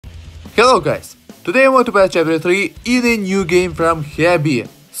Hello guys, today I want to patch chapter 3 in a new game from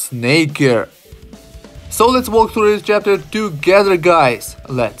SSSnaker. So let's walk through this chapter together guys.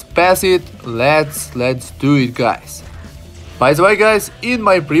 Let's pass it, let's do it guys. By the way guys, in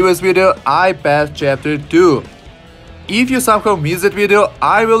my previous video I passed chapter 2. If you somehow missed that video,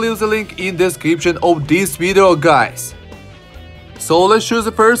 I will leave the link in the description of this video guys. So let's choose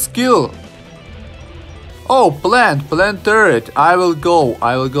the first skill. Oh, plant turret. I will go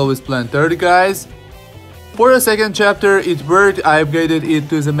with plant turret guys. For the second chapter it worked. I upgraded it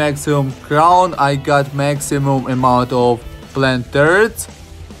to the maximum crown. I got maximum amount of plant turrets.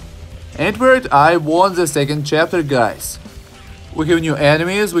 And it worked. I won the second chapter guys. We have new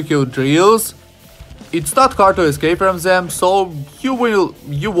enemies, we have drills. It's not hard to escape from them, so you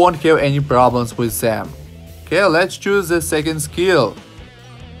won't have any problems with them. Okay, let's choose the second skill.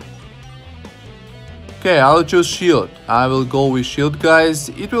 Okay, I'll choose shield. I will go with shield guys.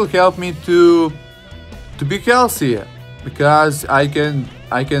 It will help me to be healthy because I can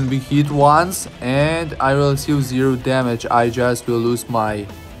be hit once and I will receive 0 damage. I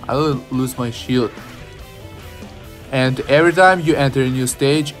will lose my shield. And every time you enter a new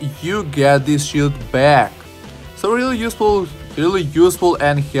stage, you get this shield back. So really useful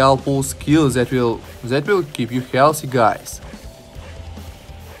and helpful skills that will keep you healthy guys.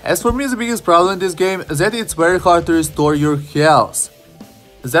 As for me, the biggest problem in this game is that it's very hard to restore your health.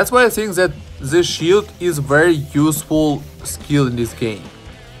 That's why I think that the shield is very useful skill in this game.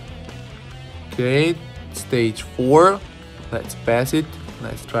 Okay, stage 4. Let's pass it.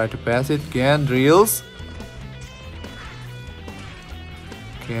 Let's try to pass it again. Drills.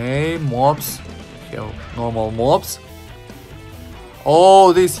 Okay, mobs. Okay, normal mobs.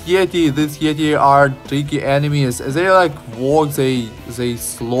 Oh, these Yeti are tricky enemies. They're like walk, they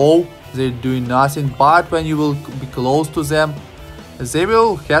slow, they're doing nothing, but when you will be close to them, they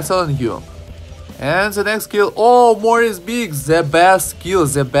will hassle on you. And the next skill, oh, more is big, the best skill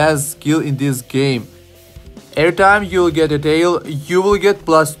in this game. Every time you will get a tail, you will get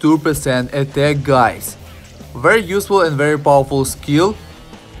plus 2% attack guys. Very useful and very powerful skill.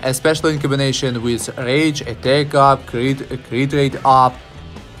 Especially in combination with rage, attack up, crit rate up.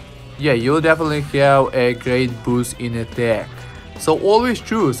 Yeah, you'll definitely have a great boost in attack. So always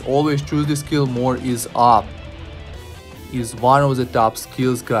choose the skill more is up. Is one of the top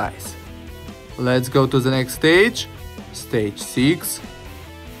skills guys. Let's go to the next stage. Stage 6.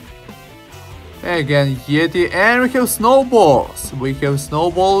 Again Yeti, and we have snowballs.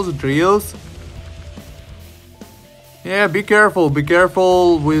 Drills. Yeah, be careful with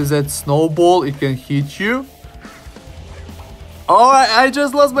that snowball, it can hit you. Oh, I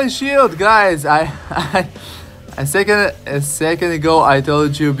just lost my shield, guys. A second ago I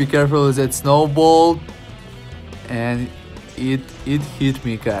told you be careful with that snowball, and it hit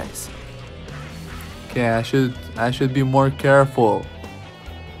me, guys. Okay, I should be more careful.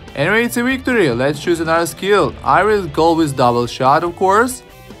 Anyway, it's a victory. Let's choose another skill. I will go with double shot, of course.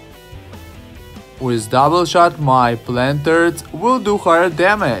 With double shot, my plant turrets will do higher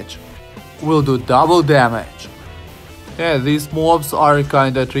damage. Will do double damage. Yeah, these mobs are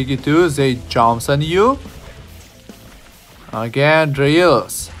kinda tricky too. They jump on you. Again,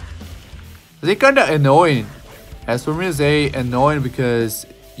 drills. They kinda annoying. As for me, they annoying because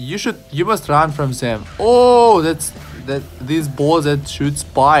you must run from them. Oh, these balls that shoot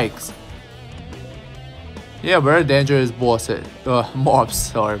spikes. Yeah, very dangerous bosses.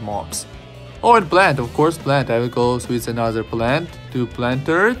 Mobs. Oh, and plant, of course, plant. I will go with another plant, 2 plant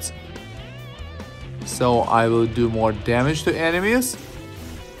turrets. So I will do more damage to enemies.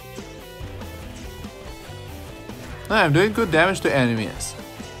 I'm doing good damage to enemies.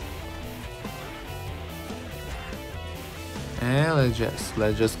 And let's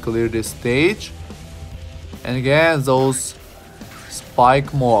just clear this stage. And again, those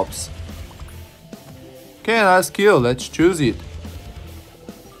spike mobs. Okay, nice skill. Let's choose it.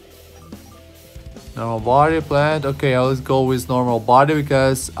 Normal body, plant. Okay, let's go with normal body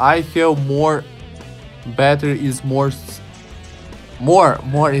because I have more is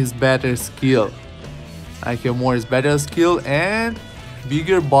better skill. I have more is better skill, and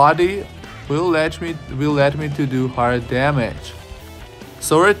bigger body will let me to do higher damage.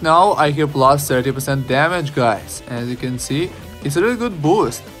 So right now I have plus 30% damage guys. As you can see, it's a really good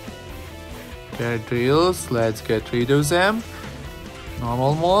boost. Okay, drills, let's get rid of them.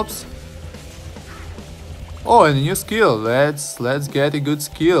 Normal mobs. Oh, and a new skill. Let's get a good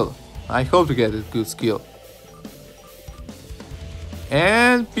skill. I hope to get a good skill.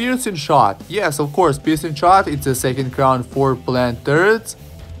 And piercing shot. Yes, of course, piercing shot. It's a second crown for plant turrets.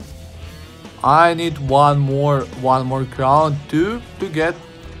 I need one more crown to get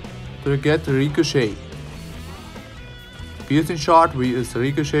to get ricochet. Piercing shot with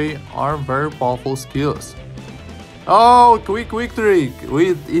ricochet are very powerful skills. Oh, quick victory!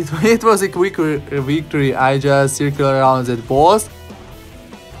 It was a quick victory. I just circled around that boss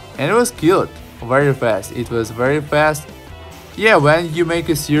and it was killed very fast. It was very fast. Yeah, when you make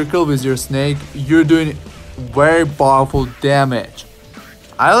a circle with your snake, you're doing very powerful damage.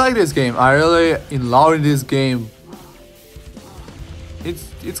 I like this game. I really in love with this game.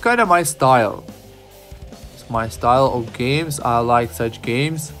 It's kind of my style. It's my style of games. I like such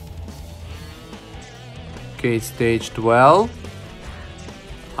games. Okay, stage 12.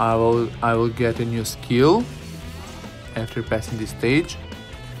 I will get a new skill after passing this stage.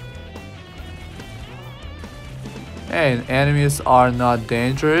 And enemies are not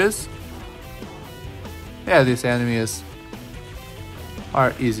dangerous. Yeah, these enemies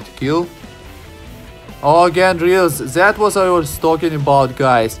are easy to kill. Oh, again, drills. That was what I was talking about,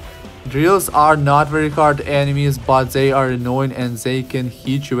 guys. Drills are not very hard enemies, but they are annoying and they can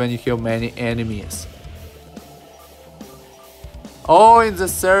hit you when you have many enemies. Oh, in the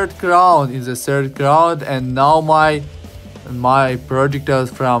third round, and now my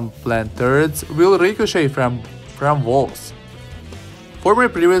projectiles from plant turrets will ricochet from walls. For my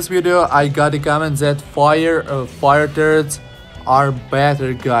previous video, I got a comment that fire turrets are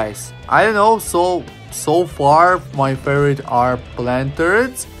better, guys. I don't know, so far my favorite are plant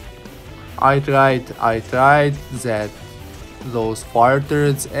turrets. I tried those fire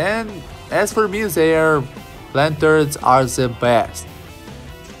turrets, and as for me, plant turrets are the best.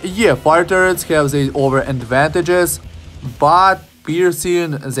 Yeah, fire turrets have the over advantages, but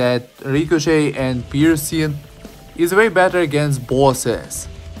piercing, that ricochet and piercing is way better against bosses.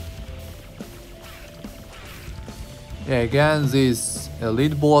 Yeah, again, these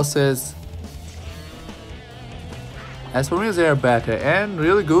elite bosses, as for me, they are better and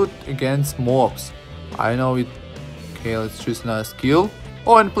really good against mobs. I know it. Okay, let's choose another skill.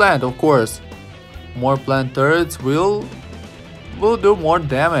 Oh, and plant, of course. More plant turrets will do more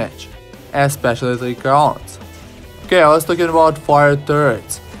damage, especially 3 crowns. Okay, I was talking about fire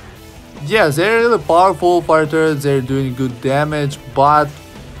turrets. Yes, they're really powerful fire turrets, they're doing good damage, but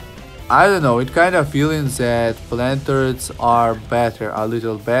I don't know, it kind of feeling that plant turrets are better, a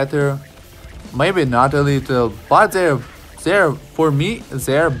little better. Maybe not a little, but for me,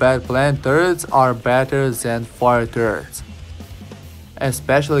 plant turrets are better than fire turrets,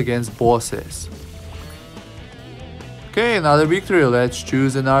 especially against bosses. Okay, another victory. Let's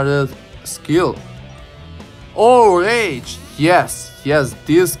choose another skill. Oh, rage! Yes,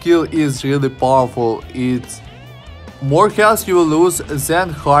 this skill is really powerful. It's more health you will lose, then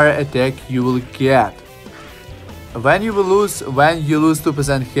higher attack you will get. When you lose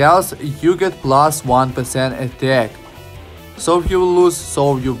 2% health, you get plus 1% attack. So if you will lose,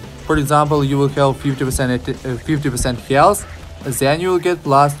 for example, you will have 50% health, then you will get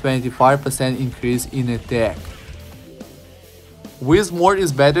plus 25% increase in attack. With more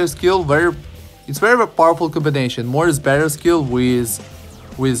is better skill, it's very powerful combination. More is better skill with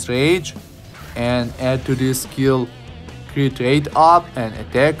rage, and add to this skill crit rate up and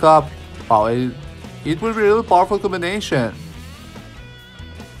attack up. Wow, it will be a really powerful combination.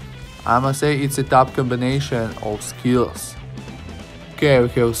 I must say it's a top combination of skills. Okay, we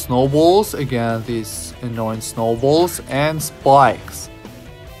have snowballs, again these annoying snowballs, and spikes.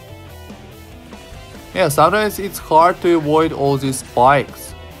 Yeah, sometimes it's hard to avoid all these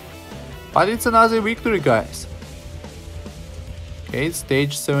spikes, but it's another victory, guys. Okay,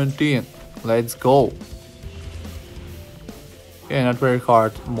 stage 17, let's go. Okay, not very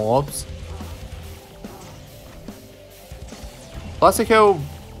hard mobs. Plus I have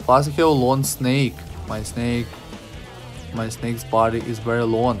long snake. My snake's body is very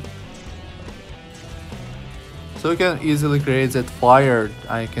long, so you can easily create that fire.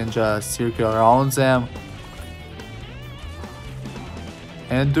 I can just circle around them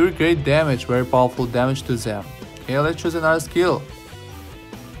and do great damage, very powerful damage to them. Okay, let's choose another skill.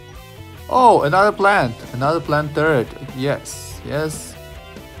 Oh, another plant turret. Yes. Let's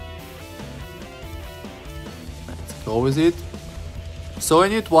go with it. So I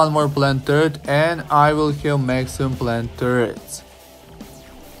need one more plant turret and I will have maximum plant turrets.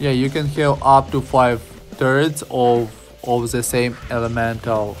 Yeah, you can have up to 5 turrets of the same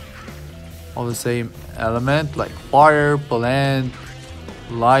element, like fire, plant,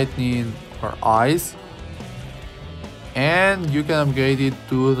 lightning or ice. And you can upgrade it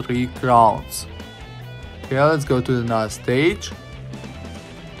to 3 crowns. Okay, let's go to the next stage,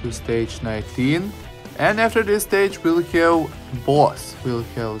 to stage 19. And after this stage we'll have boss. We'll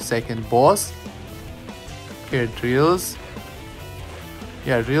have second boss. Okay, drills.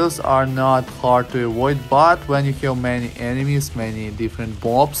 Yeah, drills are not hard to avoid, but when you have many enemies, many different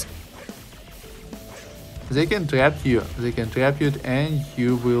mobs, they can trap you. They can trap you and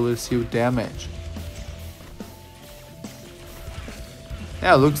you will receive damage.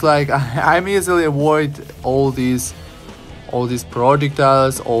 Yeah, looks like I'm easily avoid all these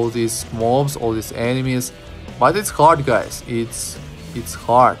projectiles, all these mobs, all these enemies. But it's hard, guys. It's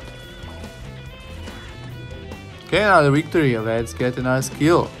hard. Okay, another victory. Let's get another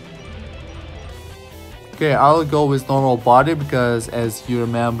skill. Okay, I'll go with normal body because as you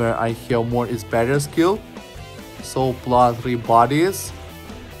remember, I have more is better skill. So plus 3 bodies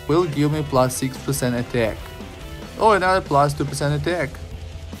will give me plus 6% attack. Oh, another plus 2% attack.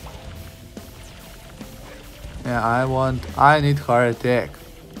 Yeah, I need higher attack.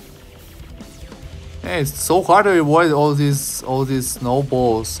 Yeah, it's so hard to avoid all these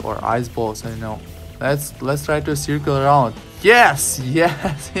snowballs or ice balls, I don't know. Let's try to circle around. Yes,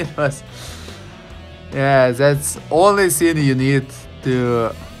 yes, it was. Yeah, that's only thing you need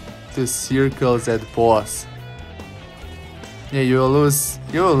to circle that boss. Yeah, you will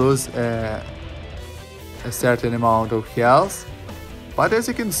lose a certain amount of health, but as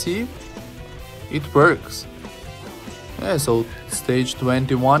you can see, it works. Yeah, so stage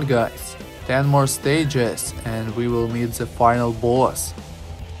 21, guys. 10 more stages and we will meet the final boss.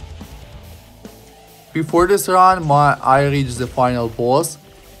 Before this run, I reached the final boss.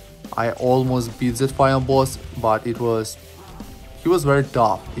 I almost beat that final boss, but he was very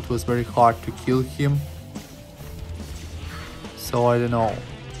tough. It was very hard to kill him. So I don't know.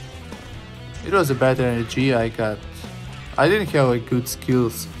 It was a bad energy I got. I didn't have like good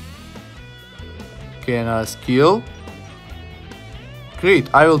skills. Okay, another skill.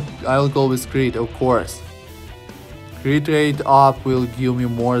 Crit. I will go with crit, of course. Crit rate up will give me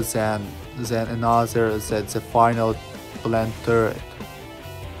more than another. That's the final plant turret.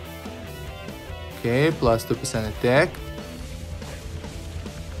 Okay, plus 2% attack.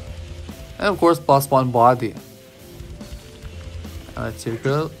 And of course plus 1 body.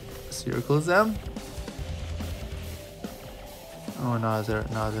 Circle them. Oh,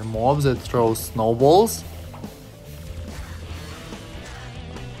 another mob that throws snowballs.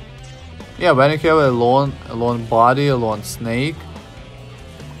 Yeah, when you have a lone body, a lone snake.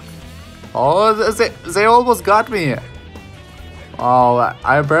 Oh, they almost got me. Oh,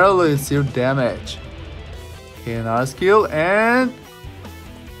 I barely received damage. Okay, another skill and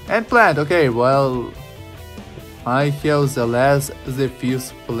plant. Okay, well, I have the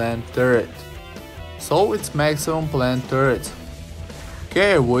 5th plant turret. So it's maximum plant turret.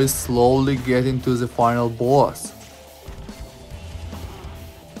 Okay, we're slowly getting to the final boss.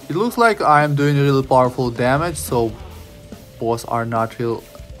 It looks like I am doing really powerful damage, so boss are not really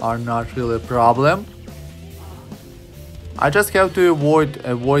a problem. I just have to avoid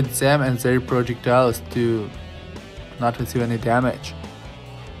them and their projectiles to not receive any damage.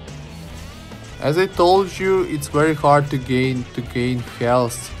 As I told you, it's very hard to gain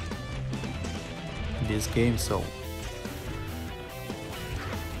health in this game, so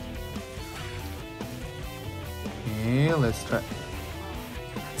okay, let's try.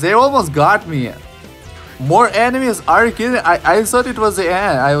 They almost got me. More enemies? Are you kidding? I thought it was the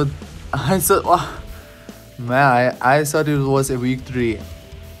end. I thought, oh, man, I thought it was a victory.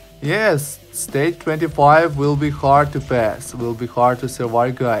 Yes, stage 25 will be hard to pass. Will be hard to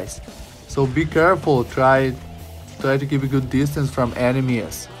survive, guys. So be careful. Try to keep a good distance from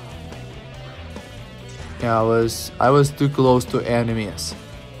enemies. Yeah, I was too close to enemies.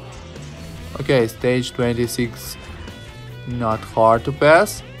 Okay, stage 26. Not hard to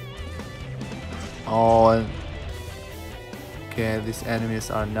pass. Oh, okay, these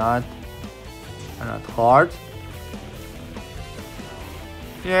enemies are not hard.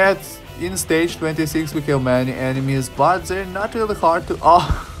 Yeah, it's in stage 26 we have many enemies, but they're not really hard to.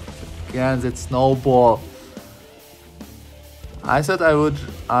 Oh, again that snowball. I thought I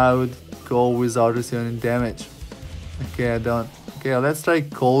would go without receiving damage. Okay, I don't. Okay, let's try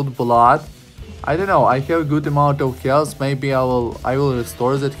cold blood. I don't know. I have a good amount of health. Maybe I will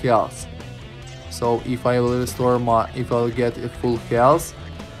restore that health. So if I will get a full health,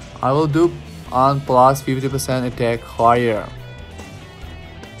 I will do on plus 50% attack higher.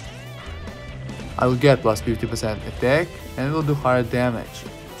 I will get plus 50% attack and will do higher damage.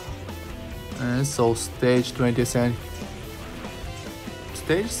 And so stage 27.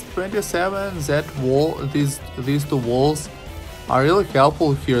 Stage 27, that wall, these two walls are really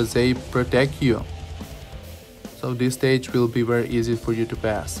helpful here. They protect you. So this stage will be very easy for you to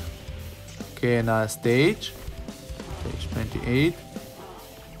pass. Okay, another stage 28.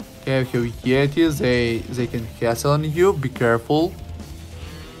 Okay, I have Yetis, they can castle on you, be careful.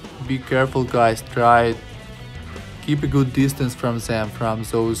 be careful, guys. Try keep a good distance from them, from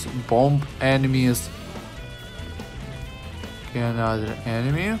those bomb enemies. Okay, another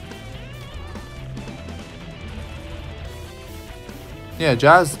enemy. Yeah,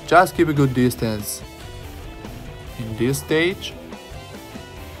 just keep a good distance in this stage.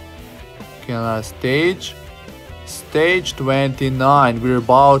 Okay, last stage. Stage 29. We're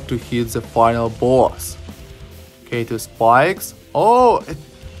about to hit the final boss. Okay, 2 spikes. Oh,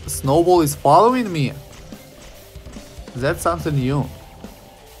 Snowball is following me. That's something new.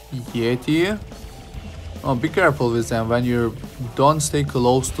 Yeti. Oh, be careful with them when you don't stay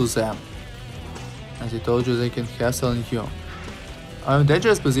close to them. As I told you, they can hassle you. I'm in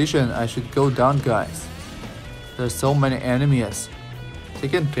dangerous position. I should go down, guys. There's so many enemies. They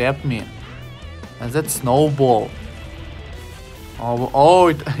can trap me. And that Snowball. Oh,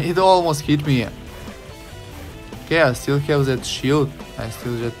 it almost hit me. Okay, I still have that shield. I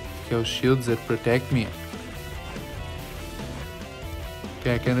still have shields that protect me.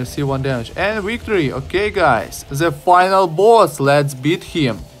 Okay, I can receive 1 damage. And victory! Okay, guys. The final boss. Let's beat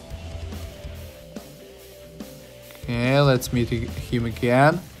him. Okay, let's meet him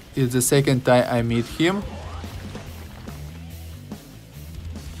again. It's the second time I meet him.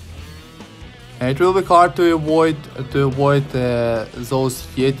 And it will be hard to avoid those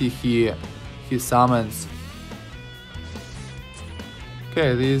Yeti he summons.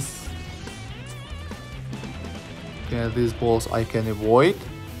 Okay, these balls I can avoid.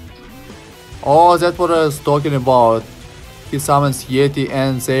 Oh, that's what I was talking about. He summons Yeti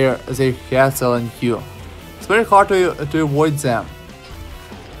and they hassle on you. It's very hard to avoid them.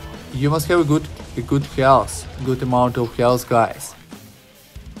 You must have a good health, good amount of health, guys.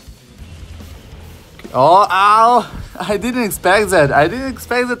 Oh, ow! I didn't expect that. I didn't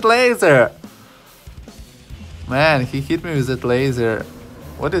expect that laser. Man, he hit me with that laser.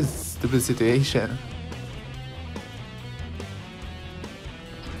 What a stupid situation.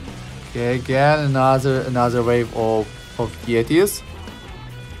 Okay, again another wave of Yetis.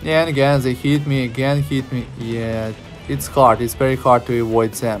 And again they hit me, Yeah, it's hard. It's very hard to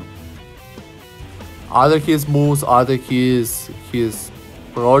avoid them. Other his moves, other his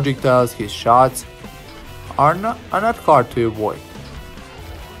projectiles, his shots are not hard to avoid.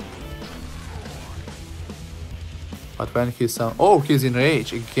 But when he's he's in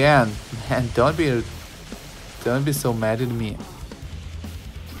rage again. Man, don't be so mad at me.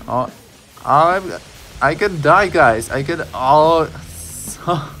 Oh, I can die, guys. I can. Oh,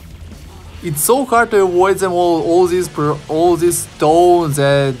 it's so hard to avoid them all these stones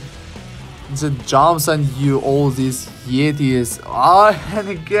that jumps on you. All these Yetis. Oh, and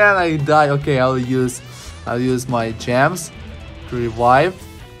again I die. Okay, I'll use my gems to revive.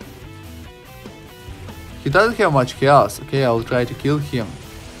 He doesn't have much health. Okay, I'll try to kill him.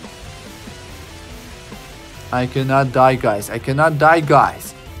 I cannot die, guys. I cannot die,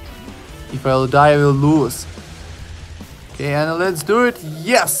 guys. If I will die, I will lose. Okay, and let's do it.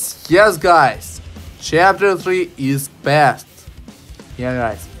 Yes, guys. Chapter 3 is passed. Yeah,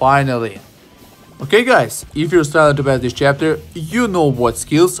 guys, finally. Okay, guys, if you're starting to pass this chapter, you know what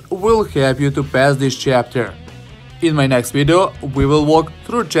skills will help you to pass this chapter. In my next video, we will walk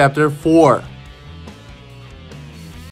through chapter 4.